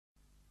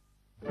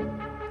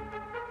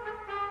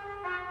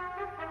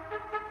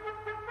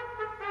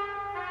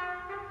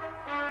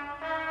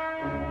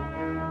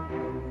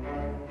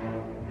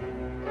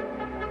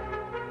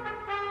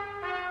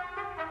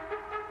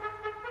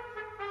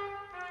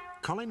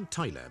Colin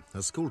Tiler,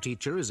 a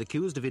schoolteacher, is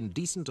accused of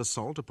indecent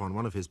assault upon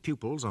one of his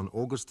pupils on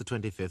August the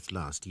 25th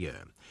last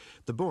year.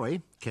 The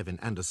boy, Kevin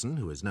Anderson,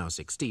 who is now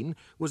 16,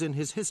 was in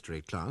his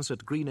history class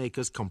at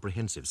Greenacres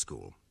Comprehensive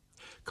School.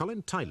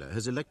 Colin Tiler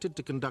has elected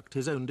to conduct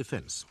his own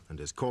defence and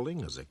is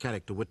calling as a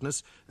character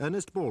witness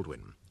Ernest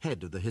Baldwin,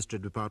 head of the history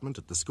department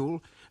at the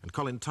school, and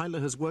Colin Tiler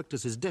has worked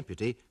as his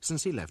deputy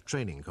since he left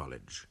training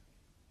college.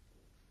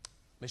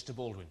 Mr.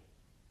 Baldwin,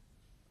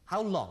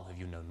 how long have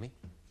you known me?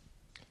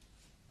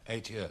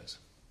 8 years.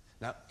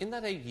 Now, in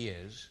that 8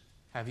 years,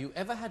 have you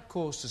ever had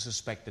cause to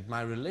suspect that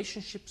my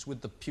relationships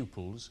with the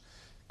pupils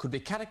could be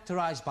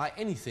characterised by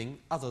anything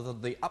other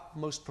than the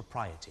utmost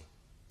propriety?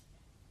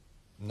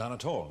 None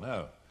at all,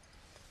 no.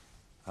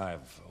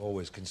 I've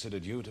always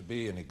considered you to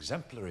be an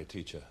exemplary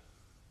teacher.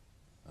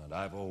 And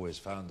I've always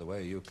found the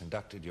way you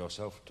conducted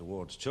yourself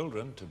towards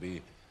children to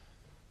be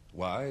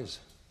wise,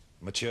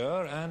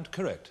 mature and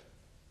correct.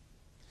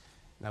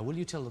 Now, will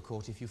you tell the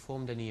court if you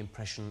formed any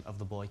impression of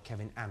the boy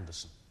Kevin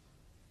Anderson?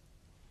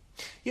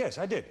 Yes,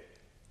 I did.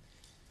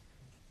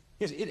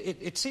 Yes,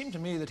 it seemed to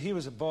me that he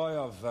was a boy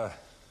of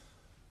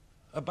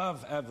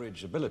above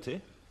average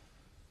ability,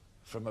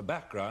 from a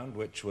background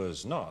which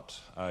was not,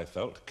 I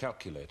felt,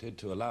 calculated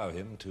to allow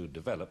him to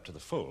develop to the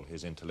full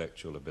his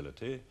intellectual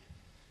ability.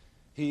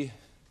 He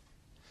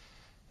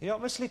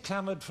obviously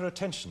clamoured for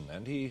attention,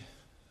 and he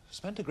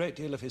spent a great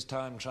deal of his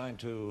time trying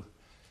to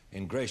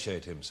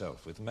ingratiate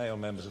himself with male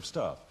members of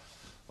staff.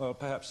 Well,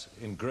 perhaps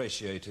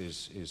ingratiate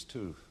is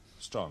too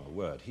strong a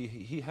word.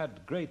 He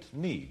had great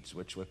needs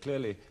which were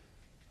clearly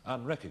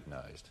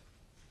unrecognised.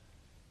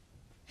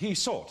 He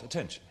sought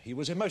attention. He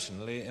was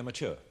emotionally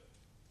immature.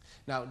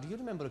 Now, do you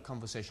remember a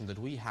conversation that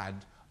we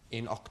had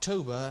in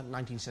October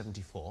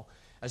 1974,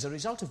 as a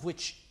result of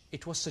which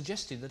it was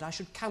suggested that I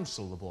should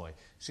counsel the boy,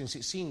 since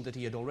it seemed that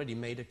he had already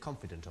made a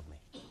confidant of me?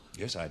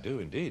 Yes, I do,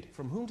 indeed.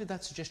 From whom did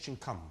that suggestion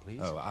come,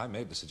 please? Oh, I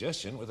made the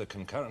suggestion with the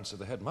concurrence of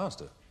the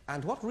headmaster.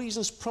 And what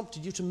reasons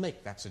prompted you to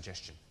make that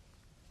suggestion?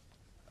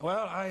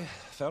 Well, I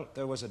felt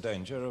there was a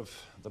danger of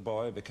the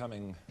boy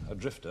becoming a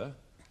drifter.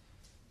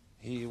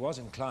 He was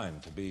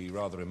inclined to be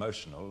rather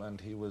emotional, and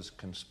he was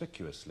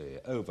conspicuously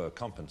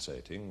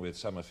overcompensating with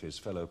some of his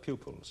fellow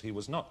pupils. He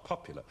was not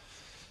popular.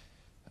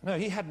 No,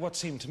 he had what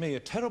seemed to me a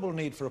terrible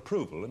need for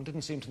approval and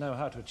didn't seem to know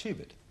how to achieve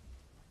it.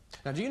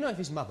 Now, do you know if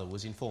his mother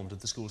was informed of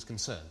the school's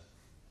concern?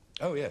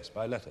 Oh, yes,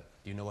 by letter.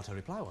 Do you know what her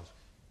reply was?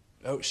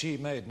 Oh, she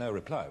made no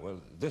reply.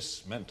 Well,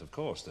 this meant, of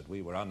course, that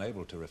we were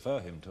unable to refer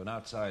him to an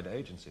outside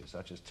agency,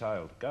 such as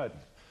Child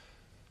Guidance.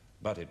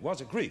 But it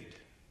was agreed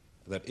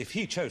that if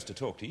he chose to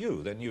talk to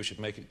you, then you should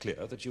make it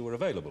clear that you were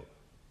available.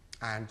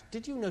 And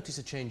did you notice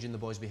a change in the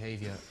boy's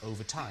behaviour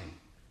over time?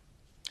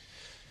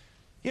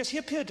 Yes, he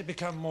appeared to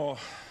become more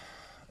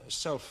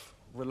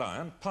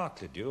self-reliant,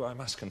 partly due, I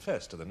must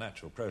confess, to the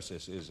natural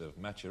processes of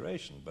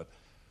maturation, but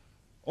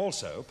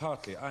also,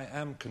 partly, I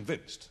am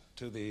convinced,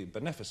 to the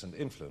beneficent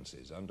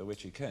influences under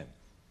which he came.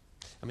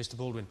 Now, Mr.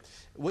 Baldwin,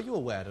 were you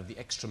aware of the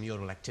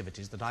extramural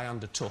activities that I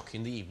undertook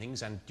in the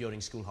evenings and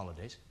during school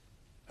holidays?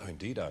 Oh,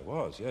 indeed I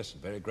was, yes,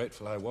 and very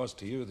grateful I was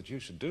to you that you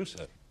should do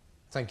so.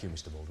 Thank you,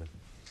 Mr. Baldwin.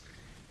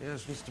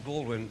 Yes, Mr.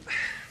 Baldwin.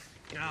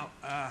 Now,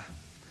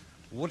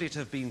 would it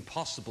have been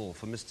possible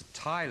for Mr.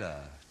 Tiler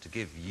to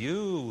give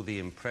you the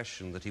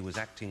impression that he was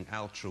acting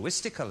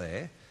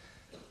altruistically,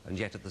 and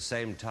yet at the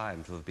same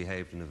time to have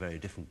behaved in a very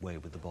different way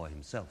with the boy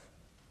himself?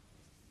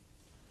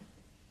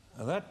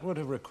 That would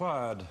have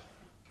required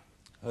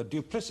a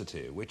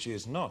duplicity which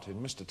is not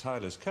in Mr.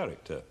 Tyler's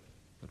character.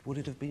 But would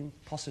it have been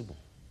possible?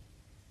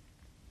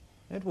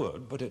 It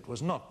would, but it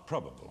was not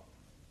probable.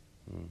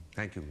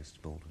 Thank you,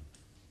 Mr. Baldwin.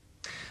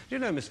 Do you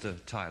know Mr.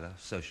 Tiler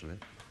socially?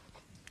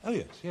 Oh,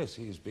 yes,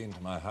 he's been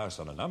to my house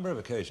on a number of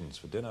occasions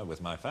for dinner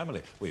with my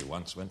family. We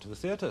once went to the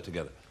theatre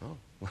together. Oh,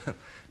 well,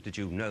 did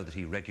you know that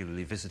he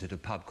regularly visited a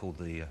pub called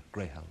the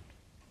Greyhound?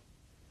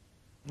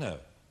 No.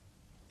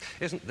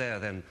 Isn't there,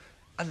 then,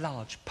 a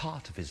large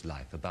part of his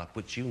life about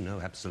which you know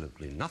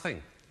absolutely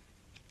nothing?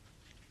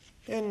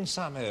 In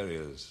some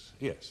areas,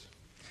 yes.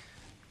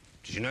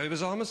 Did you know he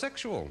was a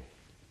homosexual?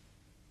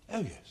 Oh,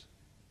 yes.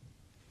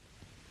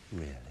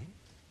 Really?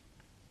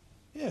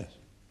 Yes.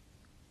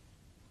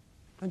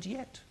 And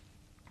yet,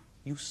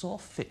 you saw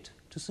fit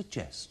to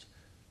suggest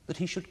that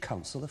he should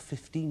counsel a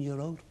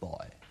 15-year-old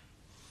boy.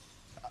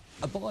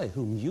 A boy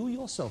whom you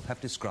yourself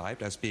have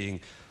described as being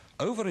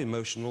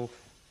over-emotional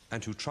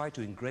and who tried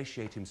to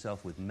ingratiate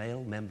himself with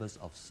male members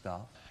of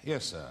staff?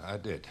 Yes, sir, I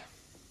did.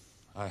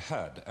 I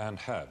had and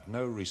have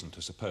no reason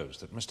to suppose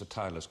that Mr.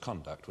 Tyler's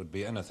conduct would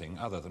be anything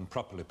other than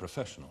properly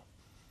professional.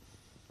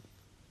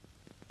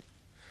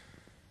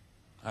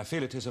 I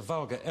feel it is a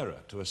vulgar error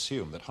to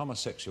assume that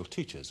homosexual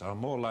teachers are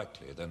more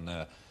likely than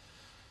their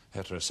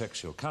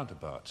heterosexual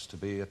counterparts to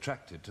be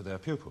attracted to their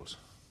pupils.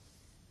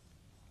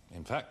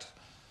 In fact,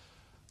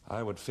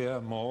 I would fear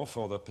more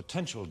for the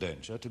potential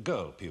danger to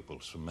girl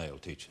pupils from male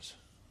teachers.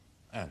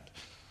 And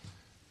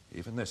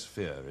even this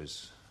fear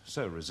is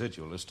so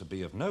residual as to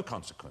be of no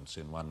consequence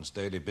in one's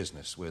daily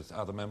business with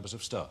other members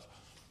of staff.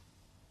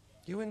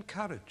 You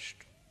encouraged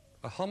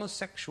A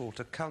homosexual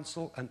to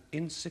counsel an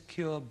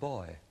insecure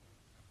boy.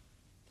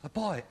 A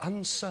boy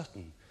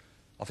uncertain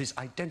of his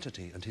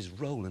identity and his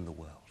role in the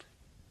world.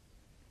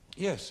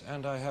 Yes,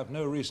 and I have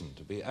no reason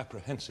to be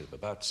apprehensive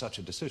about such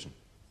a decision.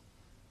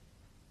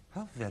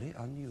 How very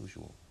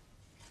unusual.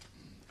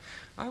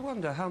 I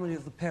wonder how many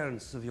of the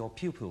parents of your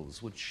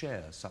pupils would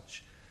share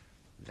such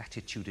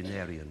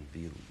latitudinarian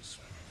views.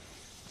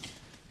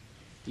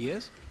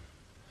 Yes?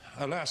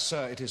 Alas,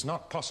 sir, it is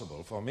not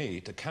possible for me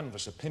to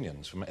canvass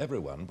opinions from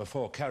everyone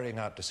before carrying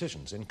out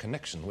decisions in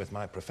connection with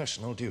my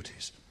professional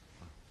duties.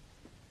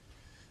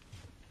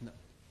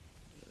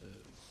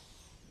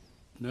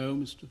 No,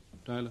 Mr.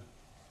 Tyler?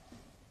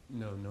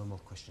 No, no more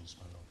questions,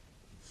 my lord.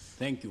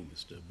 Thank you,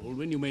 Mr.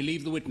 Baldwin. You may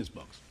leave the witness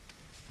box.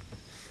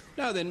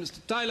 Now then,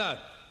 Mr. Tyler,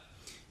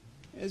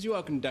 as you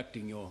are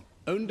conducting your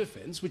own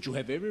defense, which you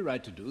have every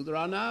right to do, there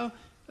are now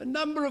a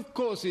number of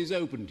courses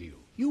open to you.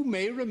 You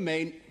may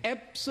remain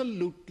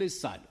absolutely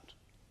silent,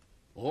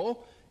 or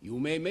you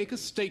may make a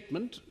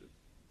statement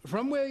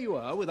from where you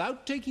are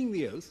without taking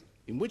the oath,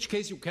 in which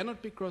case you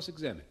cannot be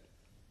cross-examined.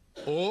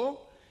 Or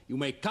you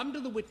may come to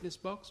the witness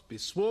box, be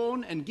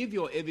sworn, and give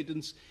your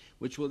evidence,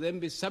 which will then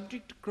be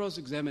subject to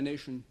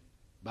cross-examination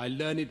by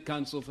learned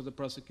counsel for the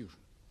prosecution.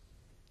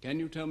 Can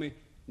you tell me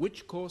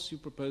which course you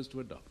propose to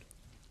adopt?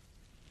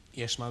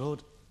 Yes, my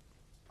lord.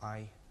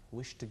 I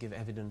wish to give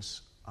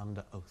evidence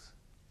under oath.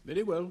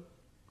 Very well.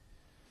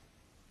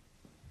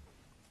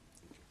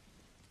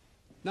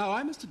 Now,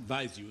 I must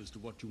advise you as to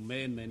what you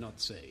may and may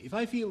not say. If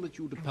I feel that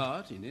you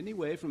depart in any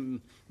way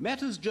from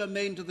matters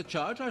germane to the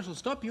charge, I shall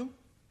stop you.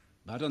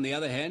 But on the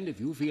other hand, if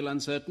you feel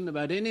uncertain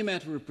about any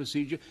matter of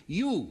procedure,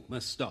 you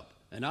must stop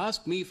and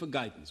ask me for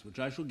guidance, which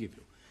I shall give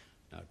you.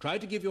 Now, try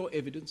to give your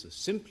evidence as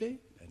simply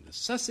and as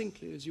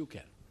succinctly as you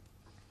can.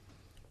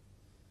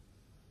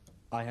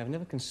 I have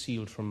never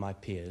concealed from my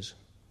peers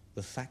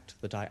the fact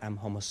that I am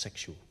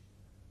homosexual.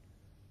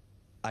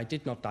 I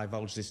did not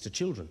divulge this to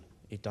children.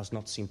 It does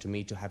not seem to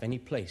me to have any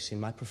place in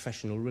my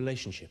professional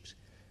relationships.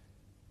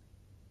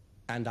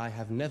 And I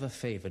have never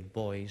favored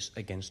boys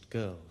against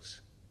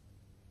girls.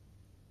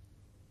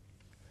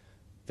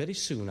 Very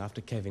soon after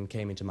Kevin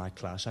came into my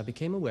class, I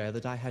became aware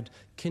that I had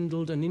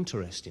kindled an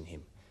interest in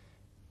him.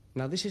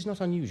 Now, this is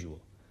not unusual.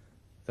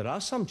 There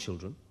are some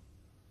children,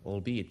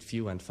 albeit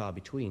few and far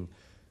between,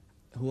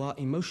 who are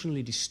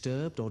emotionally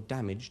disturbed or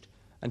damaged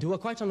and who are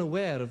quite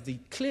unaware of the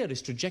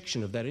clearest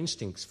rejection of their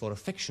instincts for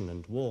affection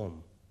and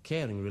warm,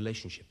 caring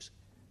relationships.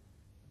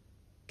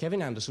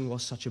 Kevin Anderson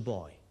was such a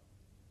boy.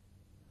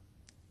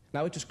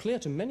 Now, it was clear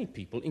to many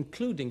people,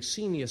 including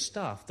senior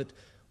staff, that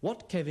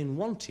what Kevin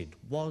wanted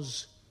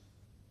was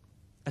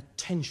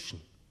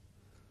attention.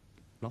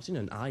 Not in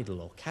an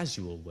idle or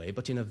casual way,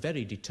 but in a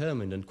very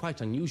determined and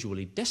quite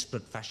unusually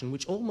desperate fashion,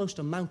 which almost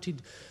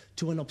amounted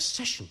to an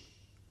obsession.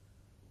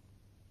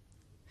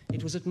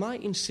 It was at my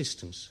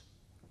insistence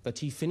that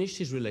he finished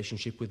his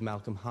relationship with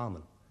Malcolm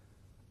Harmon.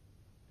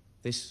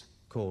 This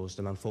caused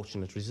an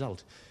unfortunate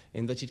result,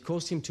 in that it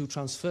caused him to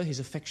transfer his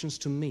affections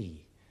to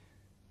me.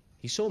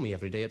 He saw me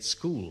every day at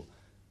school.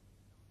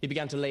 He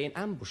began to lay in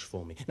ambush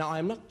for me. Now, I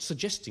am not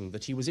suggesting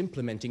that he was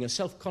implementing a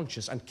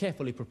self-conscious and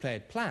carefully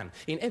prepared plan.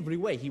 In every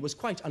way, he was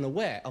quite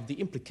unaware of the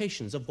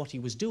implications of what he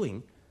was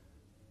doing.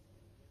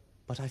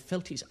 But I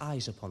felt his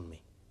eyes upon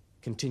me,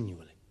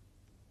 continually.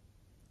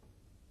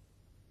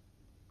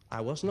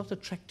 I was not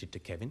attracted to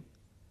Kevin,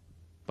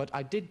 but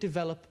I did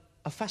develop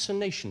a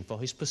fascination for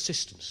his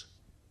persistence.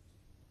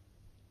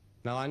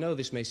 Now, I know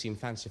this may seem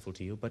fanciful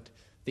to you, but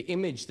the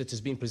image that has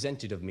been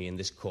presented of me in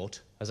this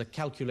court as a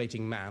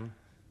calculating man,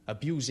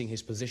 abusing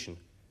his position,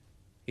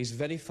 is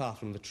very far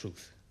from the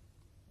truth.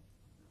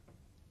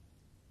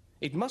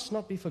 It must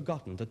not be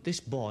forgotten that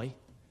this boy,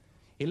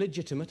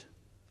 illegitimate,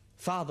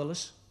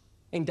 fatherless,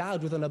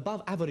 endowed with an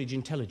above-average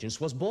intelligence,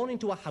 was born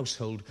into a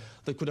household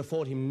that could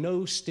afford him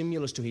no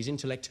stimulus to his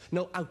intellect,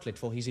 no outlet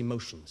for his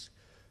emotions.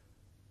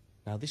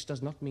 Now, this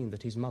does not mean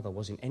that his mother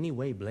was in any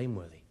way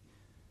blameworthy.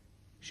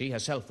 She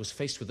herself was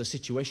faced with a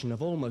situation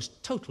of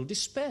almost total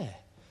despair.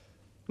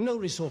 No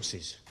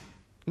resources,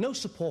 no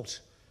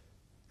support,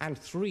 and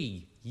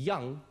 3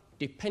 young,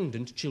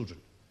 dependent children.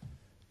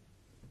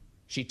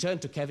 She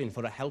turned to Kevin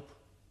for a help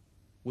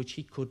which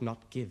he could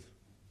not give.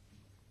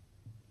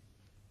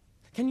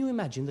 Can you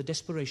imagine the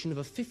desperation of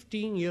a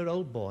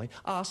 15-year-old boy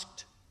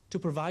asked to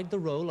provide the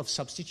role of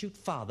substitute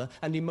father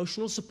and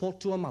emotional support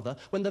to a mother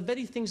when the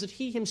very things that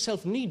he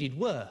himself needed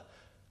were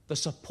the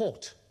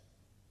support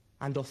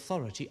and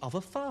authority of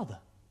a father?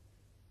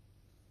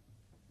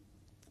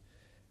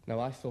 Now,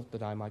 I thought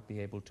that I might be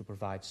able to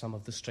provide some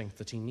of the strength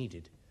that he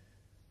needed.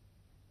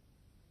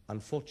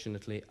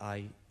 Unfortunately,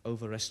 I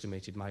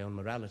overestimated my own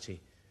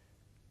morality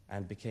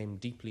and became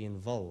deeply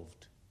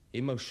involved,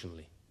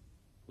 emotionally,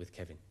 with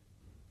Kevin.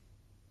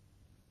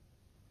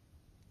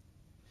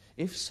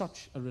 If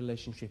such a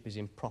relationship is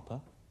improper,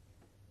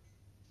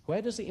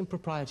 where does the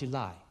impropriety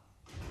lie?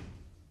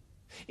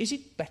 Is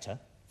it better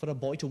for a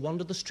boy to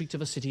wander the streets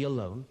of a city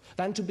alone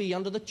than to be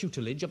under the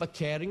tutelage of a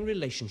caring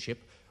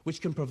relationship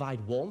which can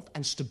provide warmth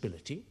and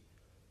stability?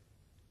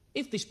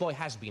 If this boy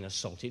has been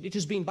assaulted, it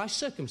has been by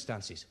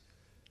circumstances.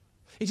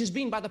 It has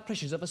been by the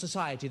pressures of a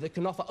society that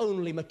can offer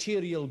only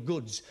material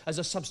goods as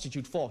a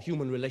substitute for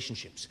human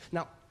relationships.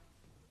 Now,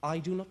 I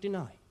do not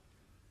deny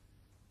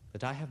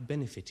that I have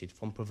benefited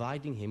from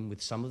providing him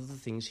with some of the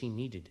things he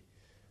needed.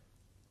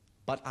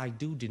 But I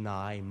do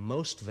deny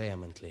most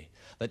vehemently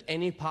that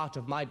any part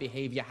of my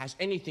behavior has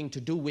anything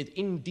to do with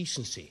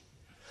indecency.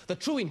 The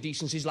true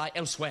indecencies lie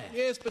elsewhere.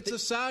 Yes, but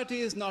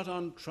society is not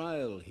on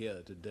trial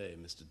here today,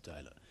 Mr.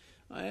 Tyler.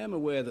 I am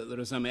aware that there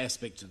are some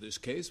aspects of this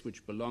case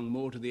which belong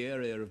more to the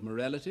area of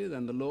morality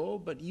than the law,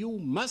 but you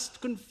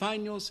must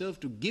confine yourself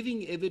to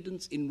giving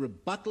evidence in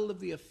rebuttal of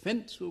the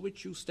offence for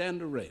which you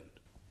stand arraigned.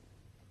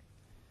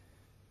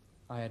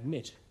 I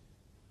admit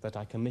that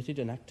I committed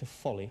an act of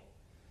folly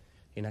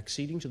in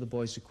acceding to the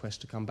boy's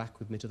request to come back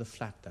with me to the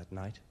flat that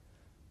night.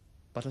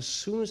 But as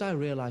soon as I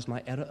realized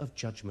my error of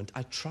judgment,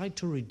 I tried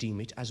to redeem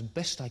it as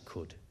best I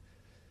could.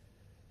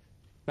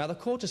 Now, the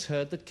court has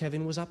heard that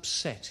Kevin was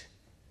upset.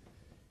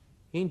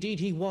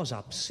 Indeed, he was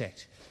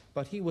upset.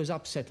 But he was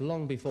upset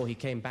long before he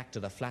came back to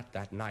the flat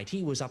that night.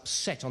 He was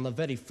upset on the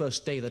very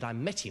first day that I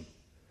met him.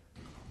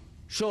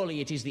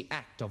 Surely it is the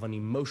act of an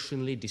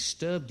emotionally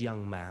disturbed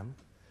young man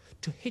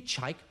to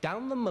hitchhike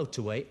down the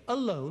motorway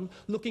alone,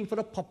 looking for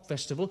a pop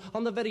festival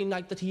on the very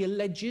night that he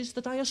alleges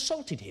that I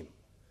assaulted him.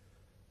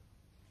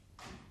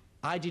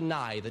 I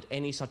deny that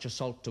any such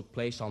assault took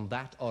place on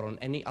that or on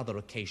any other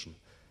occasion.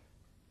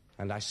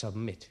 And I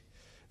submit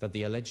that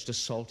the alleged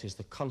assault is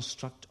the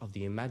construct of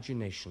the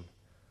imagination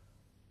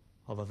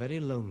of a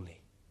very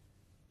lonely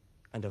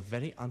and a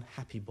very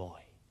unhappy boy.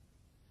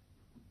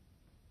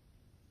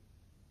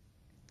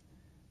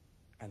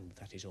 And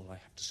that is all I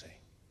have to say.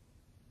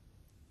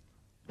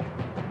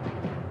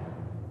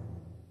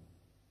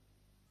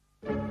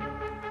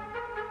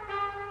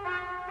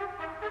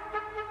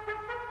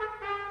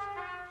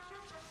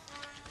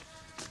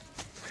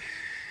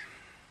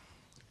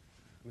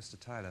 Mr.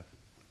 Tyler,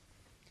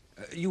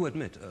 you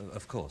admit,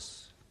 of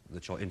course,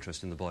 that your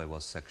interest in the boy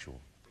was sexual.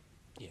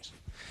 Yes.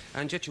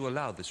 And yet you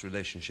allowed this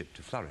relationship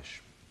to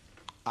flourish.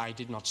 I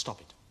did not stop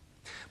it.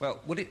 Well,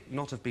 would it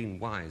not have been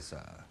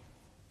wiser,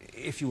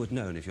 if you had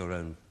known of your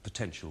own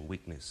potential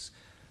weakness,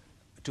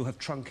 to have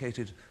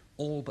truncated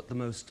all but the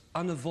most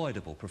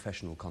unavoidable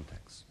professional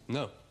contacts?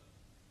 No.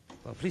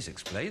 Well, please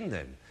explain,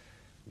 then,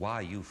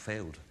 why you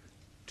failed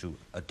to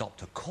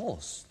adopt a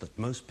course that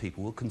most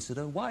people will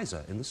consider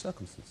wiser in the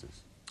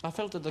circumstances. I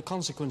felt that the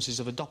consequences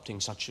of adopting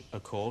such a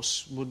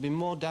course would be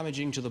more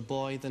damaging to the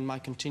boy than my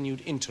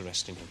continued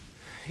interest in him.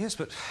 Yes,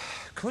 but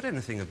could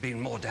anything have been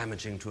more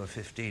damaging to a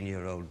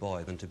 15-year-old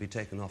boy than to be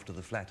taken off to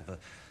the flat of a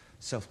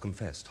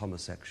self-confessed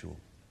homosexual,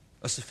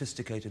 a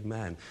sophisticated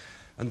man,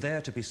 and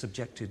there to be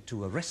subjected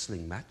to a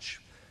wrestling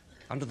match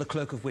under the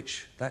cloak of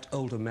which that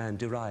older man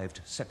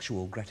derived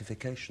sexual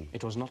gratification?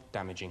 It was not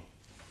damaging.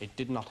 It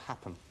did not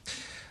happen.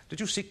 Did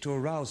you seek to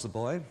arouse the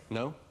boy?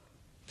 No.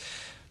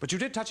 But you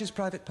did touch his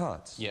private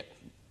parts? Yeah.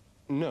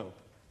 No.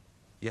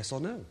 Yes or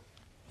no?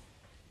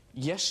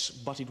 Yes,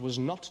 but it was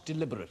not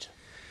deliberate.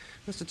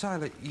 Mr.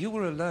 Tyler, you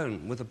were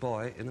alone with a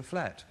boy in a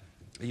flat.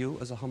 You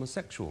as a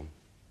homosexual.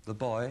 The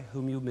boy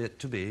whom you admit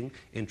to being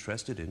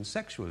interested in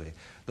sexually.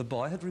 The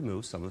boy had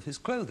removed some of his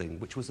clothing,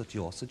 which was at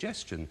your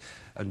suggestion.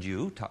 And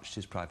you touched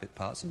his private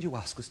parts, and you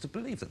asked us to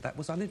believe that that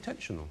was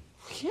unintentional.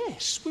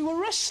 Yes, we were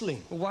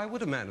wrestling. Well, why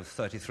would a man of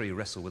 33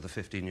 wrestle with a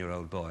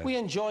 15-year-old boy? We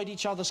enjoyed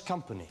each other's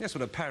company. Yes,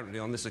 but apparently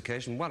on this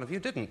occasion one of you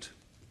didn't.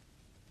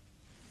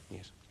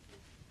 Yes.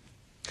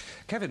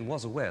 Kevin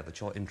was aware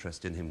that your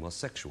interest in him was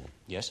sexual.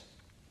 Yes.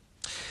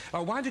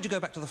 Why did you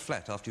go back to the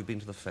flat after you'd been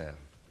to the fair?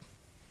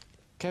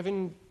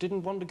 Kevin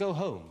didn't want to go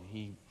home.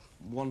 He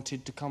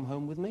wanted to come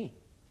home with me.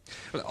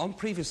 Well, on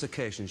previous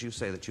occasions you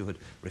say that you had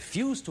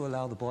refused to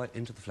allow the boy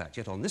into the flat,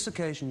 yet on this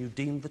occasion you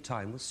deemed the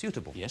time was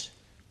suitable. Yes.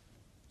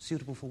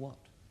 Suitable for what?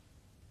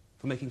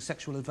 For making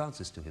sexual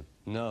advances to him?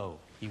 No,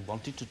 he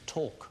wanted to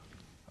talk.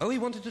 Oh, he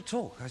wanted to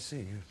talk, I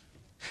see.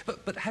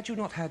 But had you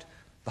not had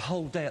the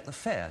whole day at the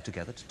fair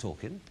together to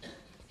talk in?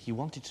 He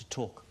wanted to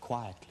talk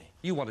quietly.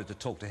 You wanted to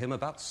talk to him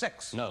about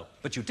sex? No.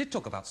 But you did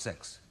talk about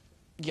sex?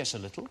 Yes, a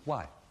little.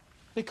 Why?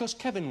 Because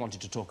Kevin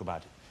wanted to talk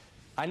about it.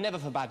 I never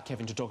forbade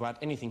Kevin to talk about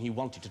anything he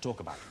wanted to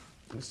talk about.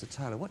 Mr.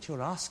 Tyler, what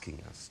you're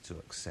asking us to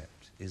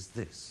accept is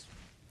this.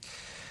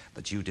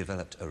 That you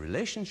developed a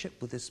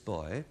relationship with this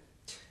boy,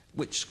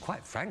 which,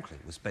 quite frankly,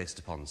 was based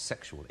upon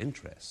sexual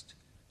interest,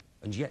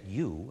 and yet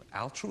you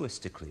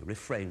altruistically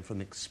refrained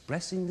from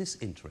expressing this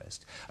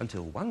interest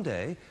until one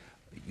day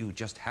you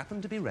just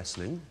happened to be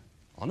wrestling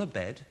on a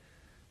bed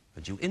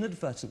and you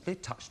inadvertently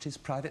touched his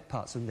private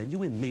parts and then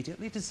you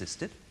immediately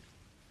desisted?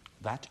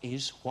 That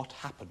is what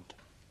happened.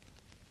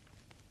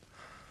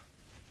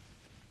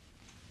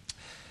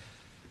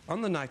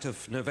 On the night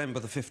of November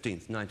the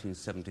 15th,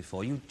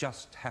 1974, you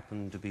just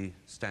happened to be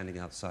standing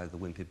outside the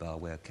Wimpy Bar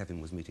where Kevin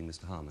was meeting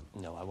Mr. Harmon.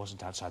 No, I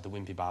wasn't outside the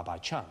Wimpy Bar by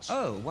chance.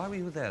 Oh, why were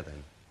you there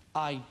then?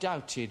 I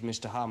doubted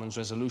Mr. Harmon's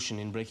resolution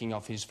in breaking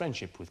off his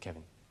friendship with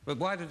Kevin. But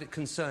why did it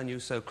concern you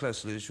so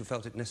closely that you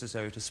felt it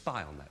necessary to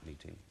spy on that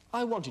meeting?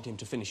 I wanted him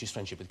to finish his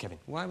friendship with Kevin.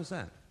 Why was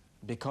that?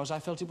 Because I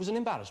felt it was an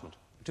embarrassment.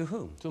 To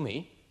whom? To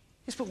me.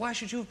 Yes, but why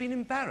should you have been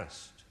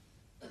embarrassed?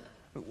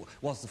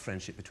 Was the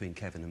friendship between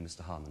Kevin and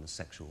Mr. Harmon a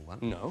sexual one?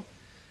 No.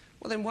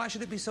 Well, then why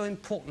should it be so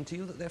important to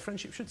you that their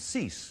friendship should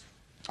cease?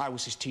 I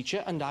was his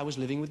teacher, and I was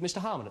living with Mr.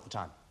 Harmon at the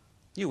time.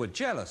 You were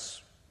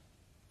jealous.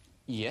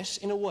 Yes,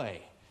 in a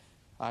way.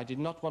 I did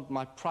not want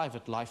my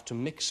private life to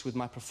mix with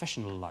my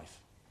professional life.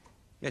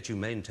 Yet you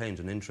maintained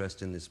an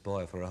interest in this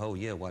boy for a whole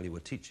year while you were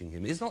teaching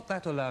him. Is not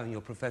that allowing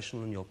your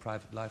professional and your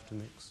private life to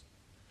mix?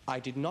 I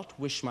did not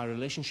wish my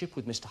relationship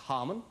with Mr.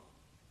 Harmon,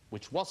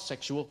 which was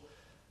sexual,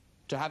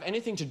 to have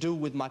anything to do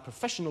with my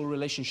professional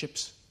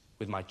relationships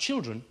with my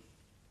children,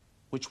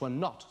 which were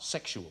not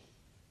sexual.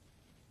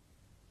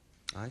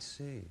 I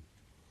see.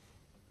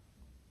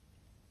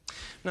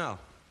 Now,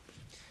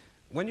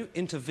 when you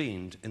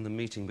intervened in the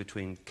meeting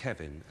between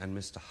Kevin and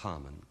Mr.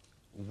 Harmon,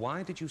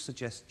 why did you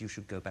suggest you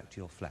should go back to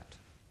your flat?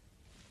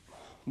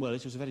 Well,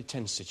 it was a very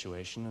tense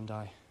situation, and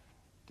I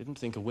didn't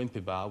think a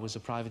wimpy bar was a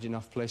private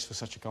enough place for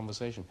such a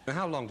conversation. Now,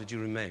 how long did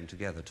you remain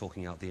together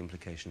talking out the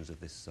implications of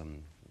this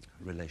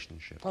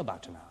relationship?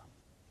 About an hour.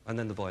 And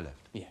then the boy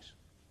left? Yes.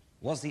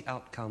 Was the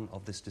outcome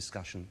of this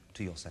discussion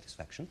to your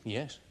satisfaction?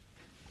 Yes.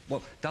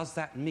 Well, does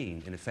that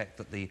mean, in effect,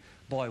 that the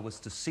boy was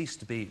to cease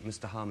to be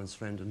Mr. Harmon's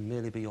friend and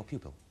merely be your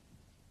pupil?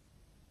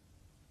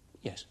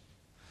 Yes.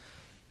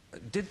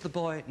 Did the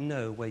boy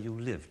know where you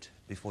lived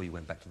before you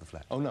went back to the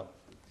flat? Oh, no.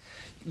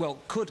 Well,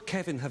 could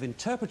Kevin have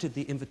interpreted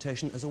the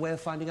invitation as a way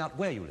of finding out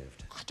where you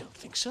lived? I don't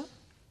think so.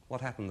 What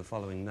happened the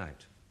following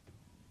night?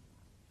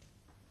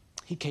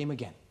 He came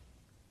again.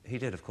 He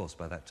did, of course,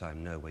 by that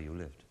time know where you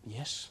lived.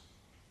 Yes.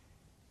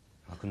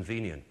 How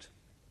convenient.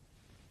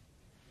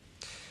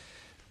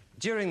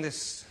 During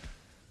this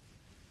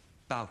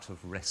bout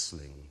of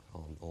wrestling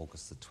on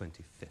August the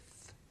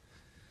 25th,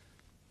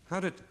 how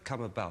did it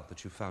come about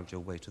that you found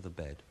your way to the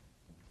bed?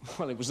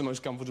 Well, it was the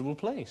most comfortable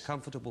place.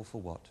 Comfortable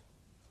for what?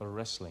 For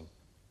wrestling.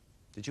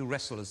 Did you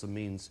wrestle as a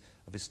means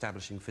of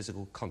establishing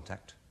physical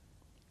contact?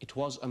 It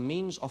was a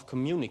means of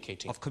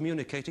communicating. Of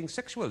communicating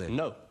sexually?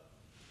 No.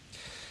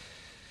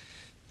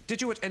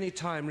 Did you at any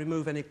time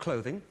remove any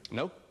clothing?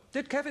 No.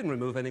 Did Kevin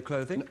remove any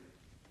clothing? No.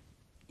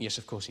 Yes,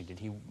 of course he did.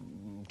 He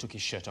took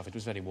his shirt off. It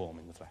was very warm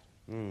in the flat.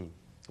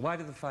 Why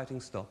did the fighting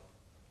stop?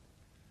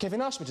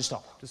 Kevin asked me to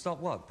stop. To stop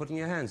what? Putting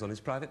your hands on his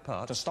private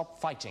parts? To stop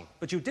fighting.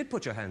 But you did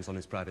put your hands on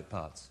his private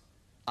parts.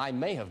 I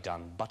may have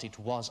done, but it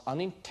was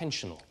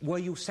unintentional. Were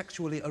you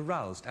sexually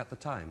aroused at the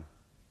time?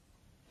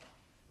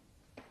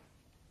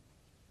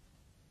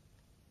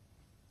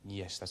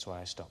 Yes, that's why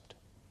I stopped.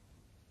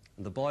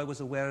 And the boy was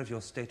aware of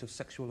your state of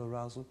sexual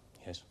arousal?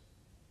 Yes.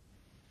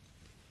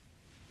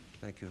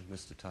 Thank you,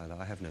 Mr. Tyler.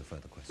 I have no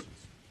further questions.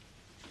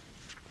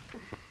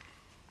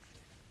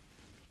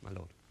 My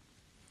lord.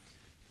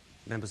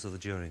 Members of the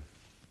jury.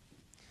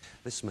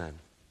 This man,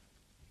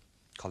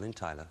 Colin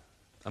Tiler,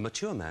 a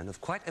mature man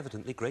of quite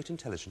evidently great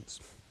intelligence,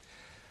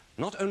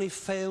 not only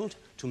failed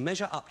to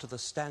measure up to the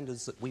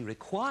standards that we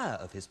require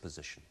of his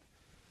position,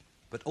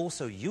 but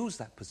also used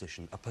that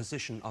position, a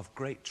position of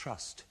great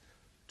trust,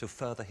 to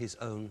further his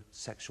own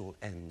sexual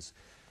ends.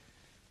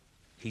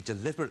 He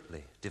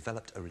deliberately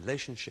developed a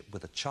relationship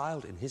with a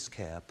child in his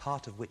care,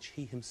 part of which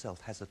he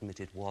himself has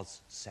admitted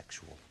was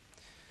sexual.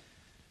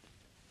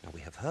 Now,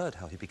 we have heard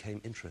how he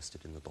became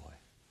interested in the boy,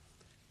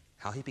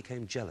 how he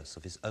became jealous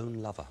of his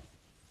own lover,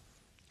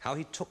 how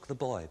he took the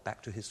boy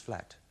back to his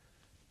flat,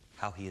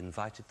 how he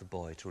invited the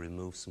boy to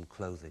remove some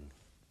clothing,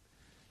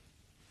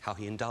 how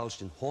he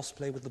indulged in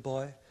horseplay with the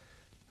boy,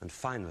 and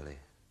finally,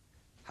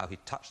 how he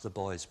touched the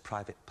boy's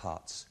private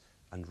parts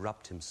and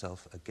rubbed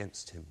himself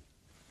against him.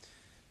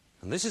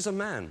 And this is a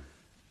man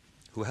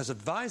who has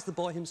advised the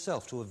boy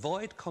himself to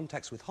avoid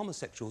contacts with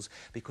homosexuals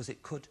because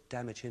it could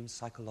damage him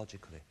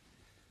psychologically.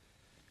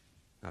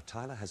 Now,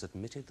 Tyler has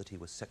admitted that he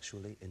was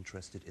sexually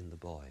interested in the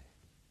boy.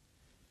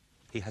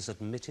 He has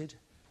admitted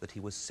that he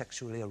was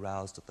sexually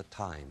aroused at the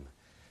time.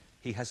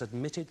 He has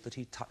admitted that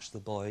he touched the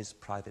boy's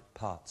private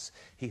parts.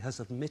 He has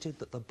admitted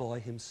that the boy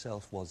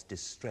himself was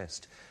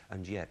distressed,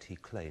 and yet he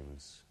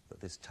claims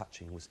that this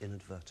touching was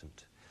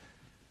inadvertent.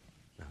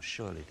 Now,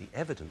 surely the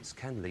evidence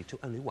can lead to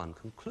only one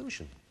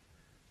conclusion,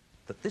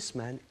 that this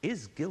man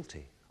is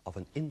guilty of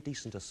an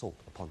indecent assault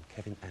upon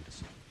Kevin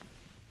Anderson.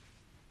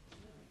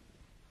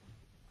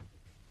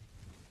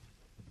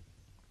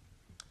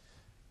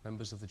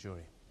 Members of the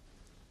jury,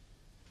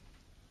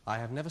 I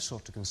have never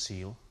sought to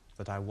conceal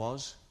that I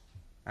was,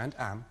 and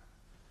am,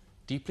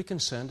 deeply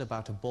concerned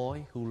about a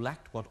boy who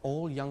lacked what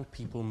all young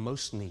people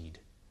most need,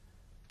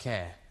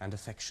 care and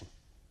affection.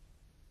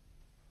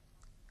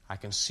 I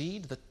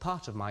concede that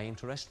part of my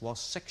interest was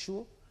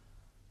sexual,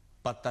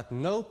 but that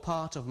no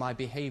part of my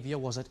behavior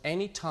was at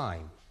any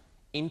time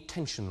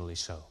intentionally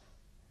so.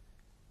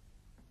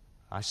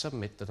 I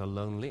submit that a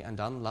lonely and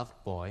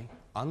unloved boy,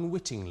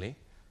 unwittingly,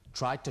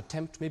 tried to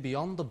tempt me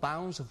beyond the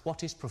bounds of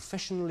what is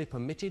professionally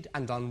permitted,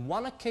 and on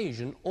one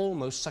occasion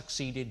almost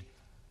succeeded.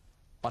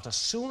 But as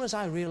soon as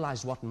I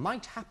realized what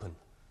might happen,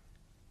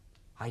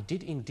 I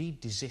did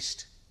indeed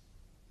desist.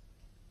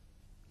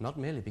 Not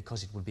merely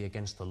because it would be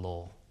against the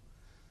law,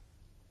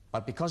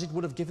 but because it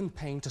would have given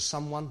pain to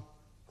someone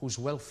whose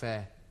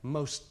welfare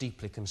most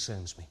deeply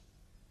concerns me.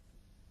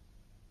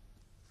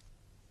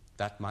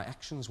 That my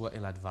actions were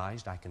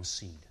ill-advised, I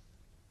concede.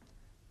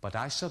 But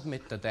I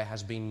submit that there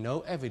has been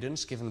no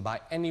evidence given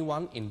by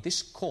anyone in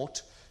this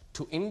court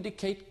to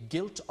indicate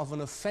guilt of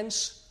an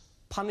offence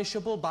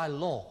punishable by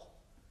law.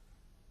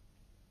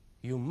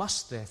 You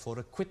must therefore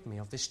acquit me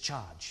of this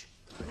charge.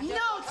 No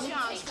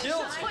chance!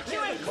 Put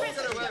you in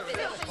prison!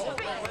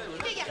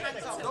 Get your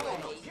hands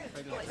off!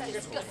 It's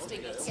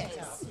disgusting,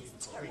 yes.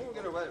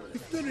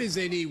 If there is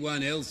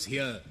anyone else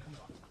here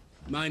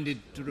minded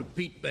to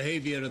repeat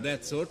behaviour of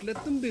that sort,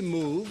 let them be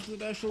moved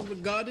that I shall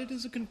regard it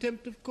as a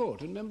contempt of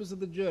court. And members of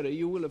the jury,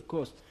 you will, of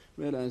course,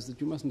 realise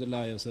that you mustn't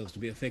allow yourselves to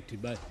be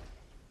affected by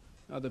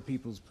other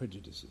people's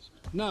prejudices.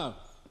 Now,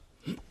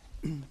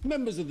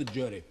 members of the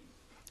jury,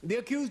 the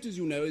accused, as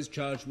you know, is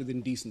charged with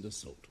indecent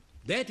assault.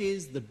 That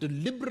is, the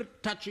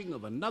deliberate touching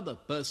of another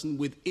person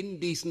with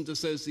indecent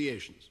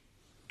associations.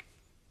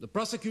 The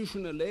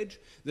prosecution allege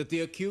that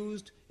the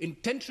accused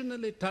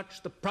intentionally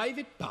touched the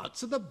private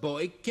parts of the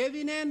boy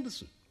Kevin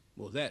Anderson.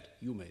 Well, that,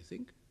 you may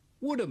think,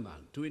 would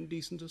amount to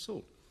indecent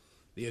assault.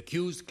 The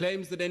accused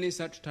claims that any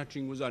such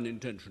touching was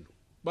unintentional,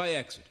 by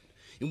accident,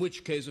 in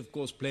which case, of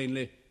course,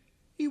 plainly,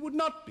 he would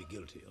not be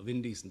guilty of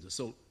indecent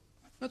assault.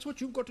 That's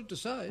what you've got to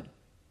decide.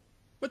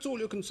 That's all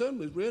you're concerned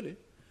with, really.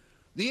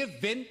 The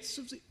events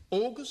of the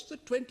August the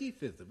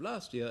 25th of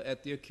last year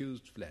at the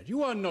accused's flat.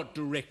 You are not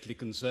directly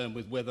concerned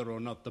with whether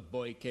or not the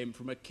boy came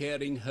from a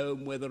caring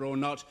home, whether or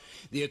not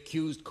the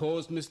accused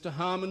caused Mr.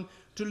 Harmon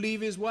to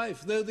leave his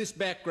wife, though this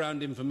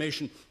background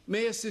information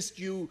may assist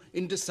you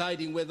in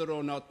deciding whether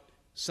or not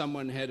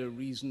someone had a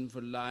reason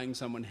for lying,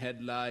 someone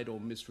had lied or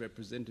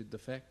misrepresented the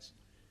facts.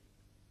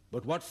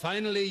 But what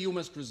finally you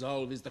must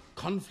resolve is the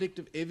conflict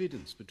of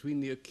evidence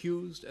between the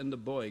accused and the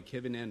boy,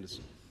 Kevin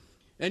Anderson.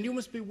 And you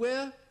must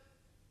beware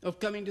of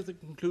coming to the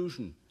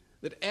conclusion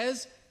that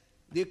as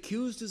the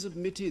accused has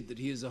admitted that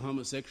he is a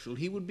homosexual,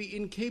 he would be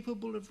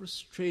incapable of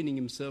restraining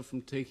himself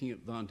from taking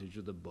advantage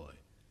of the boy.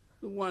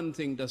 The one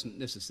thing doesn't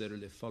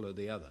necessarily follow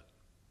the other.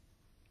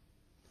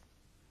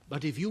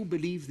 But if you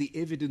believe the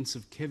evidence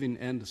of Kevin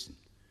Anderson,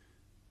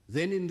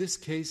 then in this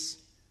case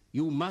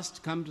you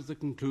must come to the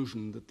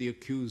conclusion that the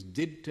accused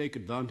did take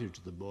advantage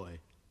of the boy,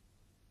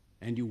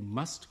 and you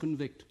must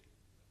convict.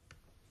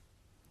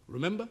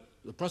 Remember,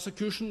 the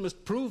prosecution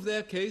must prove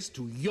their case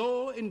to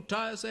your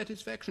entire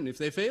satisfaction. If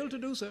they fail to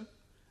do so,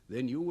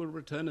 then you will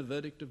return a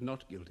verdict of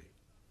not guilty.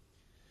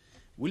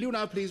 Will you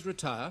now please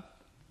retire,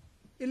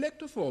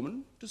 elect a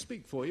foreman to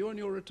speak for you on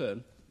your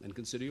return, and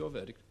consider your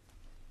verdict?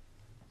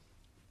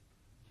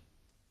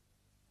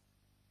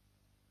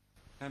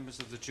 Members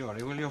of the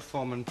jury, will your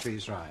foreman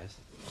please rise?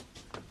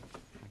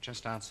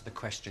 Just answer the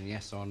question,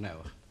 yes or no.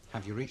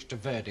 Have you reached a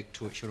verdict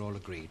to which you're all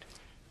agreed?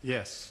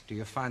 Yes. Do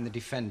you find the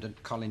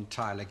defendant, Colin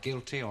Tiler,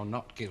 guilty or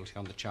not guilty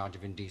on the charge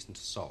of indecent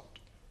assault?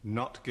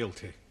 Not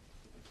guilty.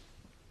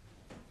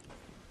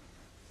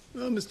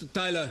 Well, Mr.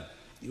 Tiler,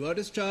 you are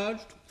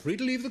discharged. Free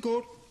to leave the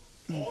court.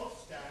 All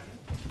stand.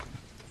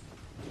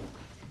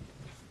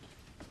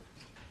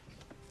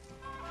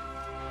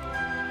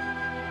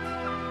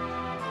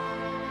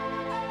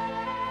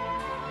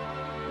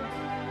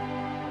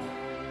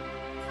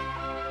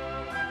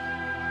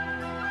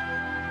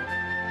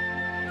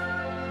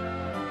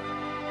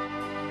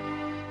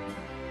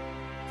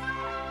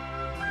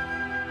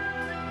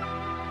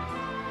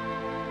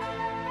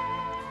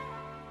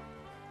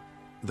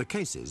 The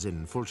cases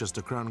in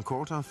Fulchester Crown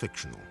Court are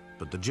fictional,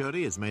 but the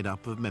jury is made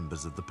up of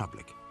members of the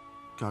public.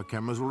 Car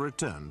cameras will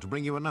return to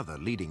bring you another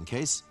leading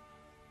case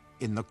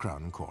in the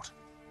Crown Court.